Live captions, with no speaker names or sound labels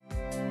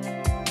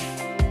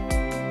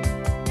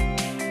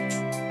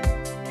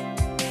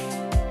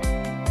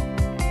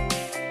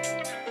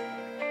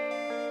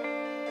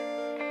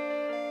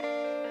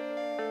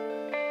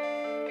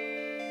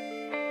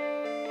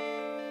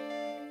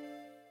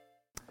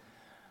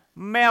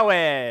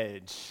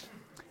Marriage.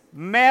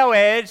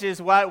 Marriage is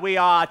what we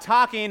are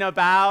talking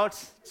about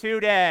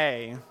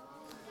today.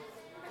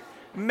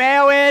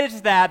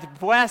 Marriage, that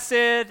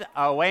blessed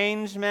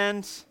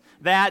arrangement,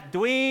 that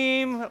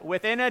dream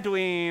within a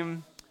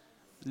dream,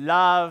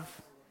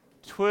 love,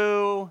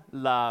 true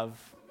love,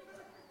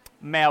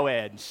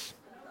 marriage.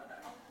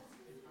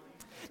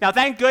 Now,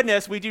 thank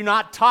goodness we do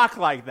not talk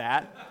like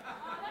that,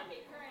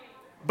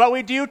 but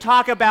we do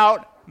talk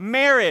about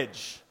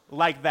marriage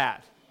like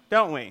that,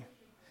 don't we?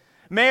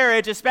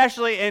 Marriage,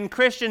 especially in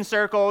Christian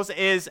circles,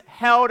 is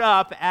held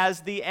up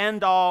as the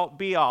end-all,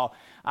 be-all.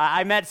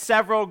 I met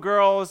several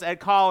girls at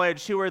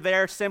college who were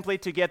there simply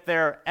to get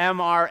their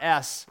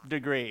MRS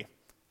degree.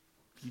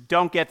 If you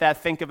don't get that,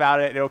 think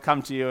about it. It'll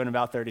come to you in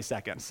about 30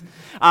 seconds.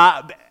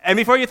 And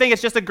before you think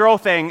it's just a girl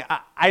thing,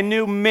 I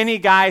knew many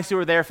guys who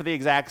were there for the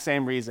exact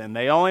same reason.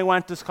 They only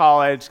went to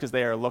college because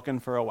they are looking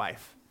for a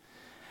wife.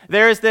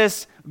 There is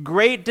this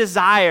great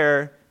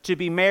desire to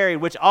be married,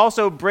 which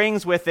also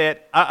brings with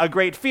it a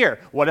great fear.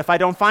 What if I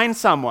don't find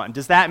someone?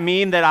 Does that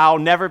mean that I'll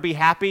never be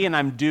happy and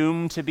I'm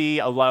doomed to be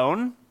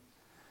alone?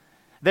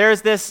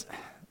 There's this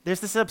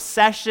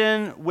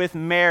obsession with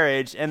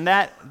marriage, and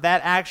that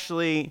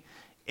actually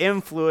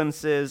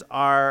influences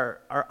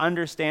our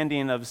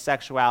understanding of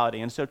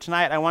sexuality. And so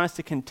tonight I want us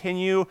to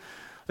continue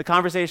the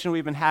conversation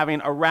we've been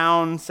having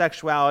around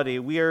sexuality.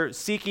 We are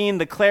seeking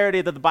the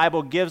clarity that the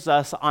Bible gives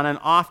us on an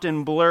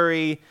often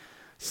blurry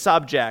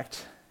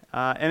subject.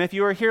 And if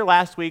you were here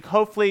last week,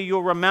 hopefully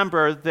you'll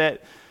remember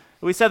that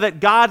we said that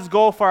God's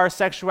goal for our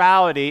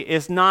sexuality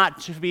is not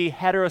to be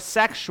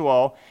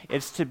heterosexual,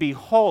 it's to be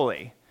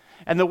holy.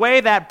 And the way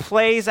that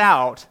plays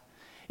out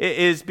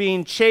is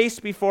being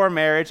chaste before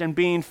marriage and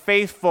being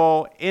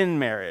faithful in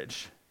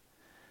marriage.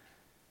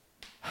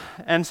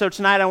 And so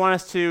tonight I want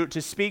us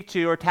to speak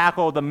to or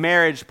tackle the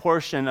marriage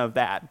portion of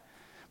that.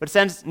 But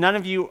since none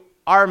of you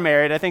are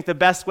married, I think the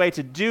best way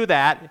to do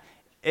that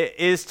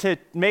is to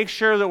make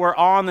sure that we're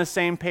all on the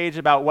same page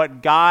about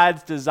what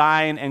God's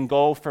design and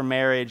goal for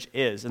marriage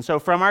is. And so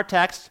from our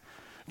text,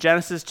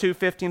 Genesis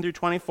 2:15 through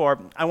 24,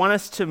 I want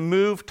us to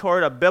move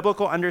toward a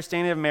biblical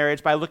understanding of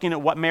marriage by looking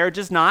at what marriage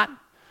is not,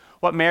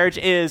 what marriage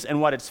is, and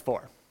what it's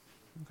for.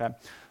 Okay.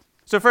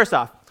 So first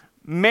off,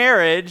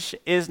 marriage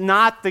is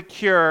not the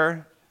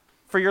cure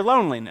for your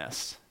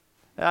loneliness.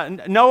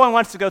 No one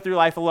wants to go through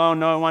life alone.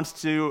 No one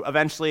wants to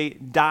eventually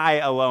die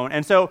alone.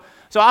 And so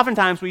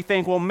oftentimes we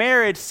think, well,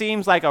 marriage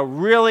seems like a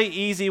really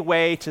easy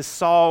way to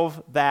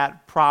solve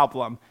that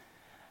problem.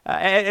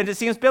 And it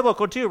seems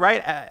biblical too,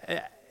 right?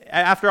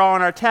 After all,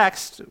 in our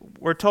text,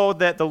 we're told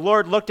that the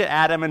Lord looked at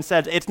Adam and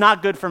said, it's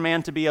not good for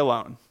man to be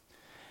alone.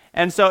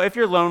 And so if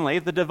you're lonely,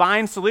 the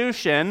divine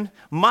solution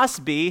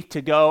must be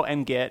to go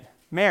and get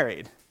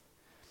married.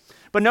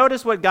 But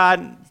notice what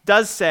God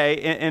does say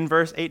in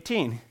verse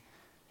 18.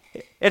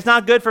 It's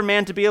not good for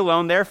man to be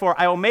alone, therefore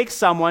I will make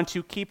someone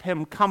to keep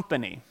him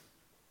company.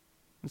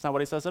 That's not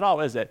what he says at all,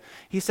 is it?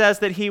 He says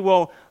that he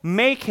will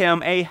make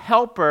him a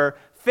helper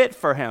fit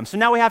for him. So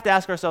now we have to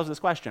ask ourselves this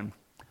question.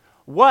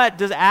 What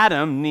does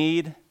Adam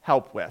need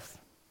help with?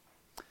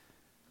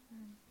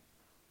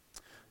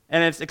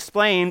 And it's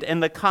explained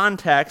in the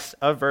context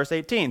of verse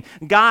 18.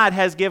 God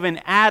has given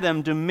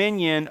Adam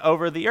dominion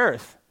over the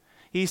earth.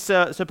 He's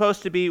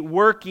supposed to be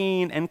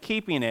working and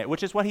keeping it,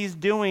 which is what he's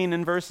doing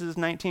in verses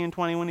 19 and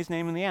 20 when he's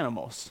naming the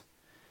animals.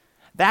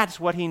 That's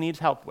what he needs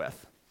help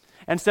with.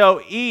 And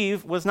so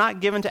Eve was not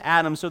given to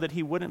Adam so that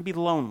he wouldn't be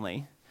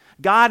lonely.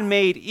 God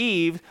made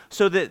Eve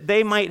so that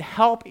they might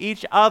help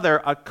each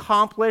other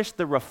accomplish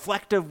the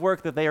reflective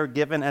work that they are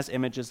given as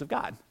images of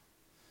God.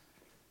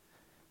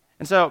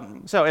 And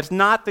so it's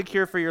not the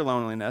cure for your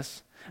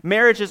loneliness.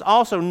 Marriage is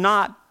also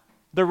not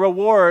the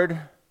reward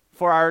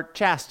for our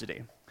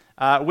chastity.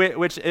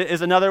 Which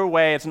is another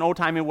way, it's an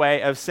old-timey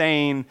way of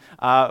saying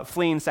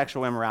fleeing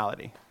sexual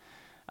immorality.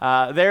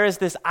 There is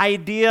this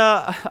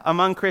idea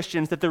among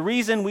Christians that the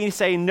reason we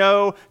say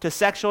no to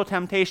sexual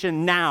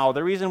temptation now,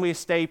 the reason we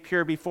stay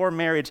pure before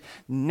marriage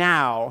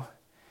now,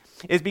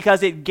 is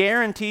because it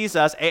guarantees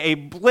us a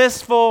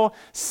blissful,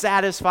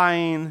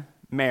 satisfying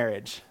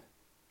marriage.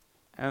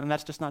 And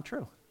that's just not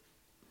true.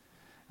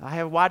 I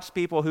have watched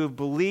people who've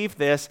believed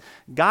this,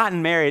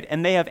 gotten married,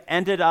 and they have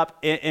ended up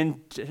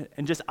in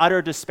just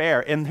utter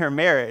despair in their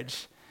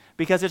marriage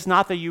because it's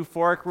not the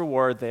euphoric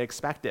reward they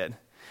expected.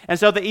 And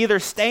so they either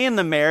stay in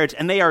the marriage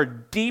and they are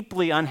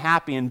deeply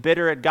unhappy and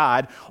bitter at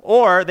God,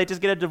 or they just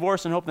get a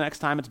divorce and hope the next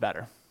time it's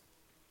better.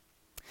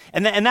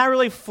 And that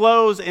really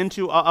flows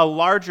into a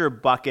larger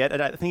bucket,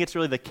 and I think it's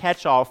really the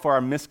catch-all for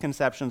our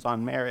misconceptions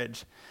on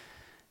marriage.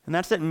 And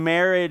that's that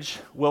marriage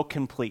will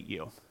complete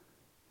you.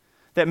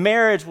 That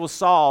marriage will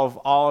solve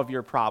all of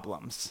your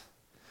problems.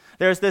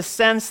 There's this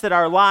sense that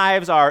our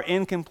lives are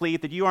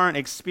incomplete, that you aren't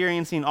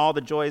experiencing all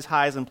the joys,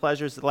 highs, and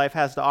pleasures that life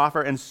has to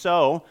offer, and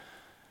so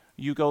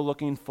you go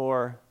looking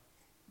for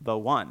the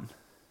one,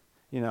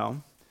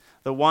 the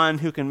one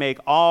who can make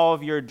all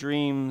of your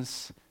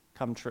dreams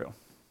come true.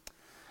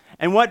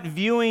 And what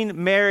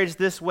viewing marriage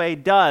this way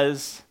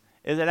does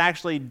is it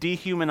actually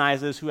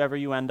dehumanizes whoever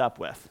you end up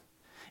with.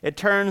 It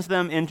turns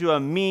them into a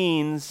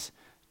means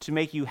to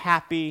make you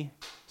happy,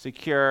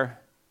 secure,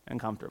 and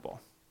comfortable.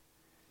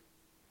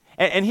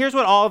 And here's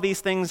what all of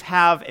these things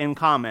have in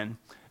common.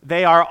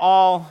 They are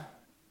all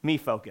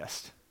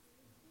me-focused.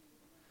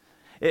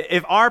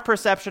 If our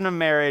perception of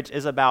marriage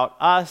is about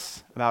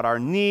us, about our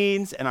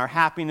needs and our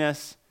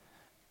happiness,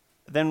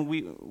 then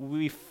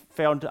we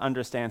failed to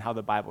understand how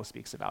the Bible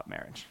speaks about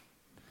marriage.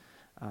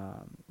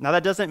 Now,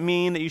 that doesn't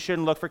mean that you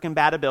shouldn't look for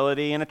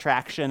compatibility and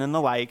attraction and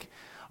the like.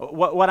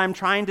 What I'm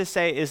trying to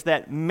say is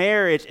that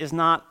marriage is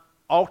not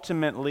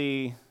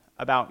ultimately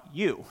about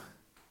you.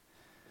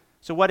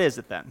 So what is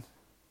it then?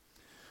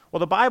 Well,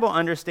 the Bible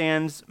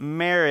understands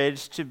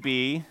marriage to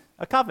be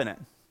a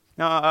covenant.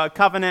 Now, a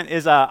covenant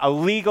is a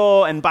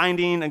legal and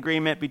binding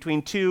agreement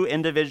between two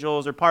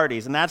individuals or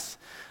parties, and that's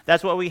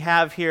what we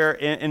have here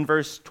in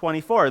verse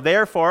 24.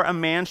 Therefore, a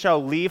man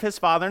shall leave his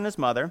father and his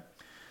mother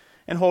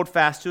and hold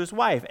fast to his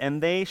wife,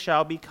 and they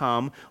shall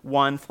become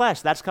one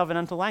flesh. That's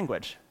covenantal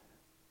language.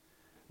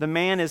 The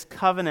man is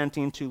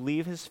covenanting to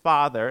leave his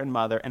father and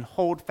mother and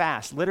hold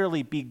fast,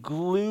 literally be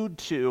glued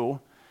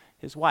to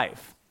his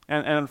wife.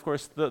 And of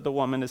course, the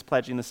woman is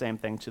pledging the same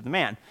thing to the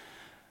man.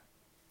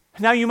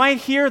 Now, you might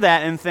hear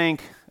that and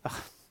think,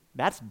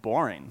 that's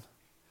boring.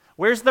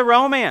 Where's the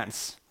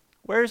romance?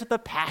 Where's the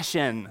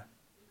passion?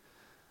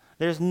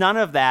 There's none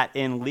of that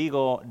in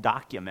legal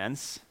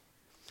documents.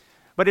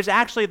 But it's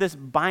actually this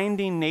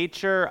binding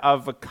nature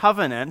of a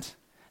covenant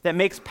that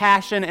makes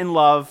passion and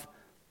love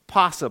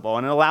possible,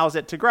 and it allows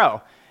it to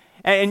grow.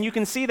 And you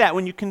can see that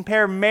when you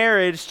compare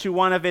marriage to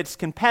one of its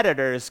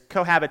competitors,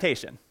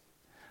 cohabitation.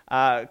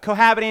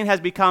 Cohabiting has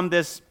become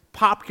this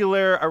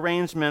popular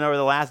arrangement over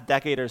the last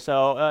decade or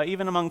so,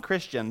 even among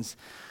Christians,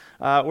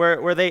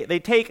 where they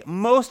take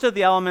most of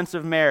the elements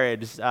of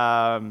marriage,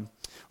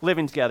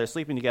 living together,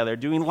 sleeping together,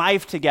 doing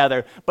life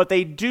together, but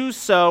they do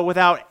so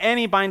without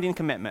any binding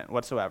commitment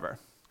whatsoever.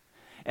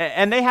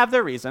 And they have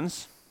their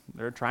reasons.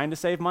 They're trying to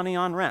save money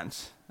on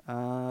rent.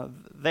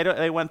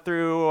 They went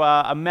through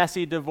a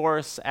messy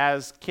divorce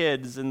as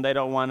kids, and they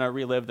don't want to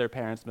relive their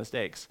parents'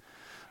 mistakes.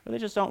 Or they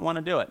just don't want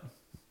to do it.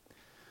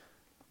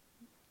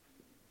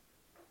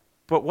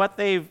 But what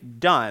they've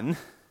done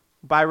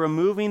by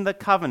removing the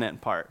covenant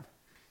part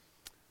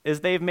is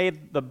they've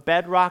made the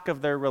bedrock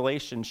of their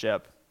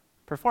relationship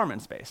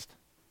performance-based.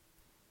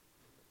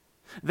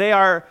 They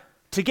are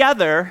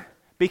together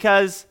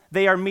because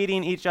they are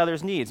meeting each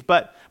other's needs.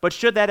 But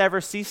should that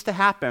ever cease to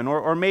happen,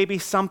 or maybe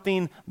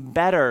something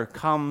better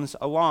comes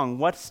along,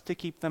 what's to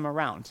keep them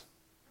around?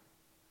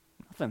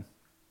 Nothing,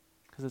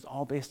 because it's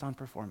all based on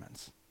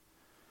performance.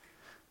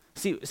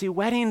 See,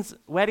 weddings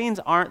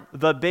aren't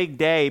the big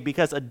day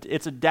because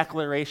it's a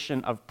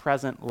declaration of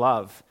present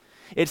love.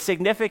 It's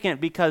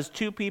significant because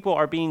two people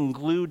are being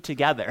glued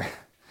together.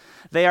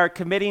 They are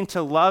committing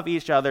to love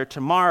each other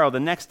tomorrow, the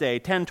next day,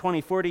 10,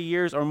 20, 40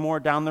 years or more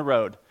down the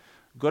road,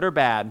 good or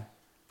bad,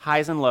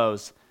 highs and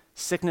lows,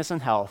 sickness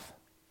and health,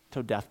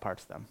 till death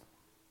parts them.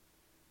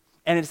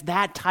 And it's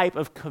that type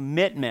of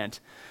commitment,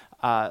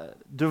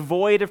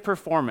 devoid of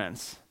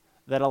performance,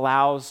 that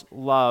allows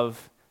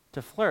love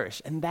to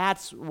flourish. And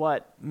that's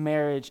what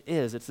marriage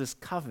is. It's this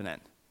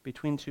covenant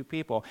between two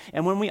people.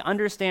 And when we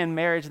understand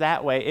marriage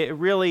that way, it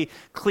really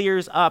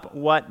clears up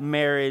what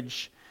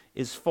marriage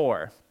is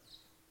for,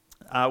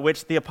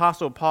 which the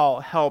Apostle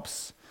Paul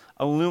helps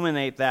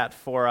illuminate that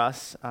for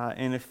us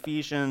in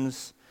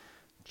Ephesians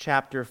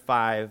chapter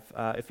 5.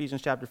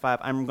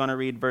 I'm going to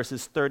read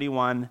verses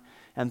 31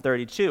 and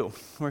 32,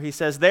 where he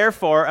says,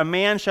 "Therefore a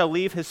man shall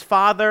leave his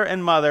father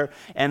and mother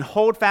and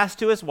hold fast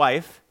to his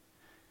wife,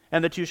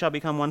 and the two shall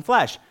become one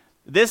flesh."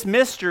 This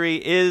mystery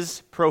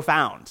is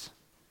profound.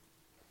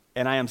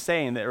 And I am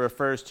saying that it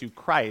refers to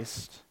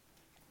Christ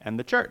and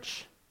the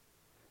church.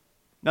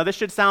 Now, this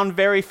should sound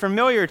very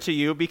familiar to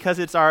you because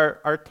it's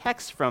our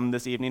text from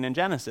this evening in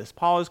Genesis.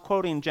 Paul is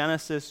quoting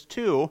Genesis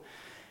 2,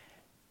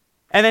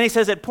 and then he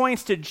says it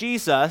points to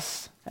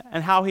Jesus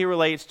and how he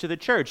relates to the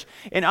church.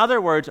 In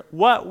other words,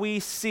 what we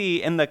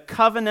see in the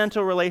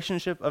covenantal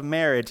relationship of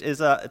marriage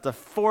is it's a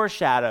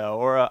foreshadow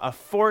or a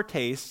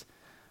foretaste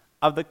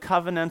of the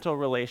covenantal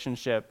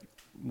relationship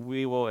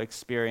we will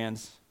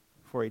experience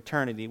for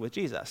eternity with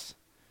Jesus.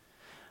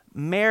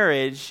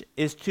 Marriage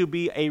is to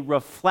be a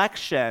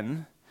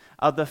reflection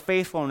of the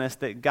faithfulness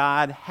that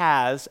God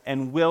has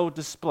and will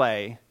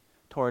display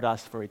toward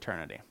us for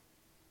eternity.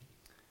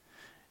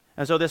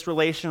 And so this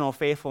relational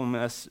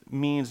faithfulness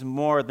means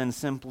more than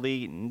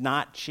simply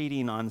not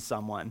cheating on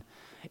someone.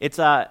 It's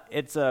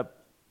a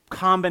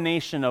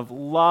combination of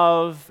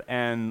love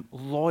and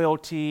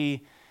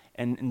loyalty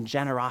and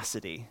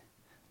generosity,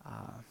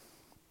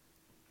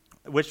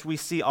 which we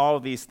see all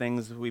of these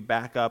things if we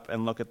back up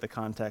and look at the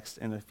context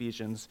in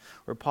Ephesians,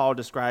 where Paul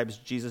describes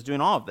Jesus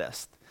doing all of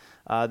this.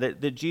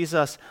 That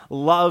Jesus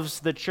loves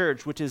the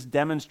church, which is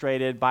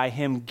demonstrated by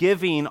him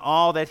giving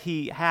all that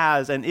he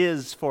has and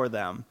is for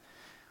them.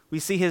 We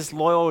see his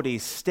loyalty,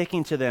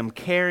 sticking to them,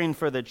 caring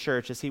for the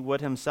church as he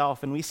would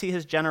himself. And we see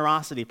his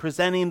generosity,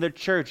 presenting the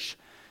church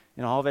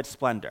in all of its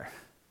splendor.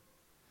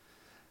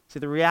 See,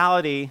 the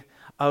reality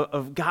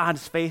of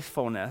God's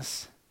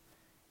faithfulness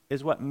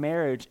is what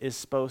marriage is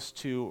supposed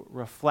to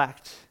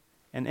reflect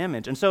and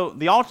image. And so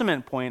the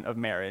ultimate point of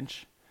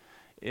marriage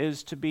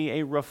is to be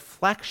a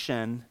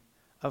reflection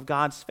of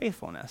God's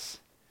faithfulness.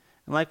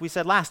 And like we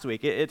said last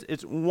week,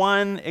 it's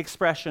one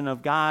expression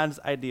of God's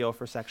ideal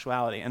for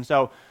sexuality. And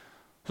so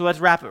let's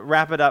wrap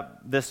it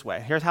up this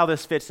way. Here's how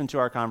this fits into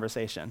our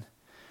conversation.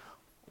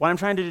 What I'm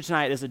trying to do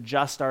tonight is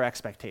adjust our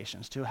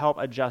expectations, to help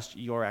adjust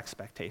your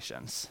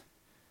expectations.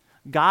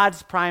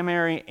 God's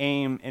primary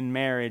aim in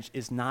marriage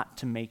is not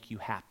to make you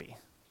happy.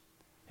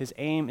 His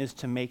aim is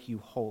to make you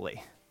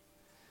holy.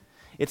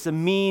 It's a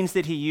means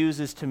that he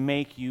uses to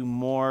make you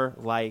more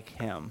like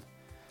him.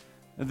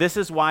 This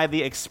is why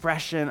the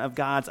expression of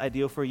God's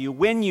ideal for you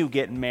when you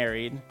get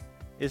married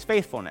is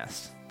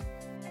faithfulness.